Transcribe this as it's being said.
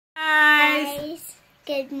Guys,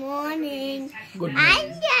 good morning. I'm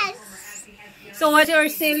just So what you're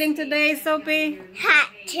selling today, Sophie? hot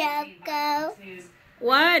choco.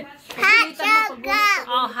 What? Hot choco.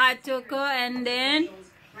 Oh, hot choco, and then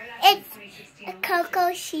It's a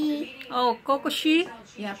cocoa sheet. oh, kokoshi.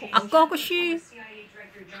 Yeah, A kokoshi.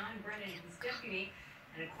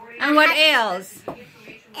 And what else?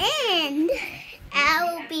 And I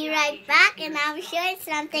will be right back and I'll show you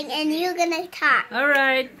something and you're gonna talk. All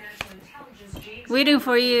right. Waiting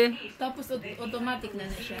for you. Tapos automatic na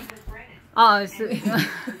siya. Oh, so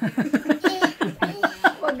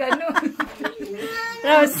Wag ganun.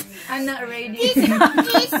 Rose. I'm not ready.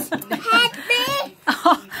 This happy.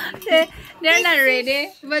 Oh, they're not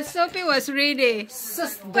ready, but Sophie was ready.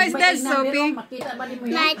 What's that, Sophie?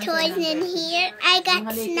 My toys in here. I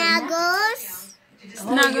got snuggles.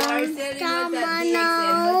 Snuggles.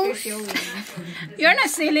 Dominoes. You're not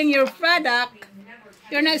selling your product.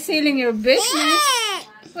 You're not selling your business. Yeah.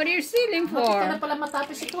 What are you selling for?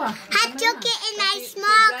 Hot chocolate and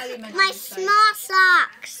my small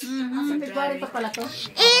socks. And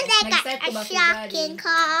I got a shopping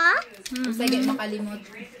cart.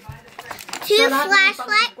 Two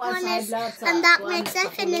flashlights. One is a dark mix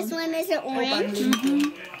up and this one is an orange.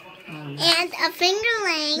 And a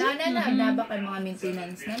fingerling.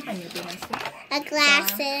 A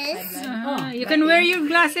glasses. You can wear your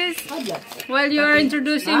glasses while you are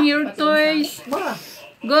introducing your toys.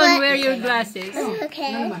 Go and wear your glasses.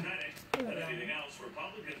 Okay.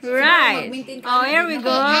 Right. Oh, here we I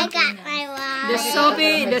go. got my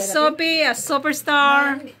The Sophie, a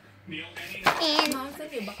superstar. And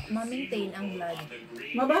Ma-maintain ang blood.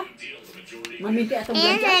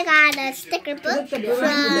 And I got a sticker book from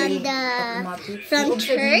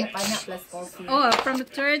church. Oh, from the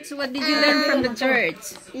church? What did you learn from the church?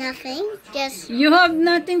 Nothing. Just You have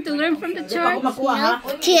nothing to learn from the church?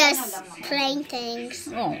 just plain things.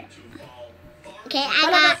 Oh. Okay, I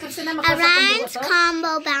got a Ryan's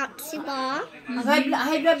combo bouncy ball. And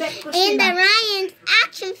the Ryan's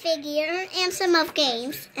action figure and some of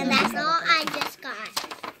games. And that's all I just got.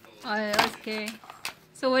 Oh, okay.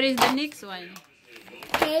 So what is the next one?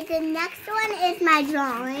 Okay, the next one is my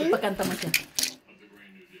drawing.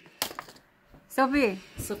 Sophie,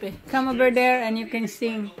 come over there and you can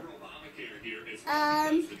sing.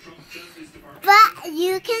 But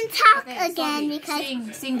you can talk again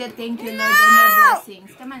because Sing the thank you Lord on your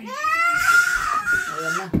blessings. Come on.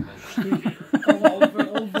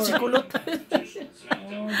 Sikulot.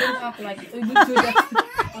 Don't act like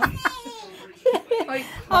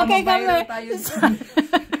Okay, come here.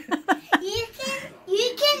 you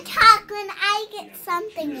can talk when I get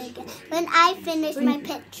something again. When I finish my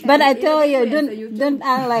picture. But I tell you, don't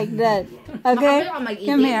act like that. Okay?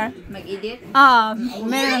 Come here. Mag-edit?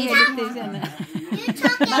 Meron meditation. You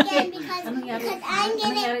talk again because I'm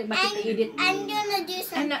gonna do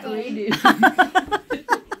something. I'm not ready.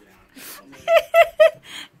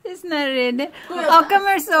 It's not ready. Oh, come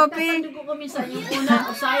here, Sophie. Come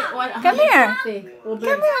here.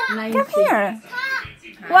 Come here.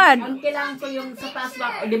 What? Ang kailangan ko yung sa taas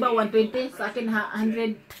ba, di ba 120? Sa akin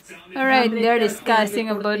 100. Alright, they're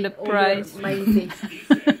discussing about the price.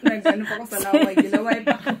 Nag-ano pa ko sa laway, gilaway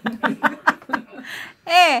pa.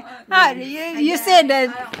 You said that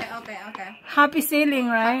Okay. happy selling,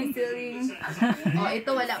 right? Feeling. Oh,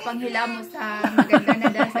 ito wala pang hilamos sa maganda na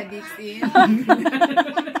dahil sa Dixie.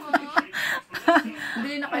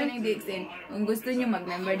 Bili na kayo ng Dixie. Kung gusto nyo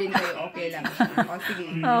mag-member din kayo, okay lang. O, sige.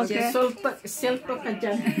 Okay. Self-talk ka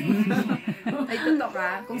dyan. Ay, totoo ka.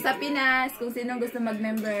 Kung sa Pinas, kung sinong gusto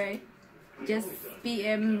mag-member, just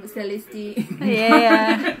PM Celeste.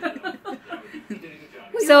 Yeah.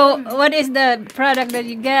 So, what is the product that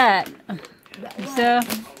you got? So,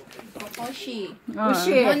 Kokoshi. oh,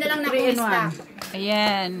 Doon na lang nakulista.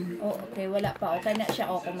 ayan. Oh, okay. Wala pa. Okay na siya.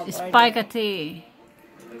 Okay, mag-order. Spikety.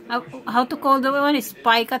 How to call the one?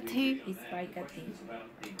 Spikety. Spikety.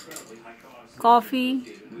 Coffee.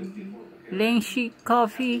 Lengshi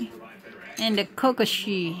coffee. And the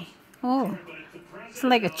kokoshi. Oh, it's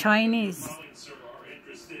like a Chinese.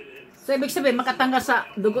 So, ibig sabihin, makatanggal sa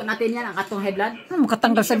dugo natin yan ang atong headland?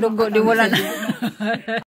 Makatanggal sa dugo, di wala na.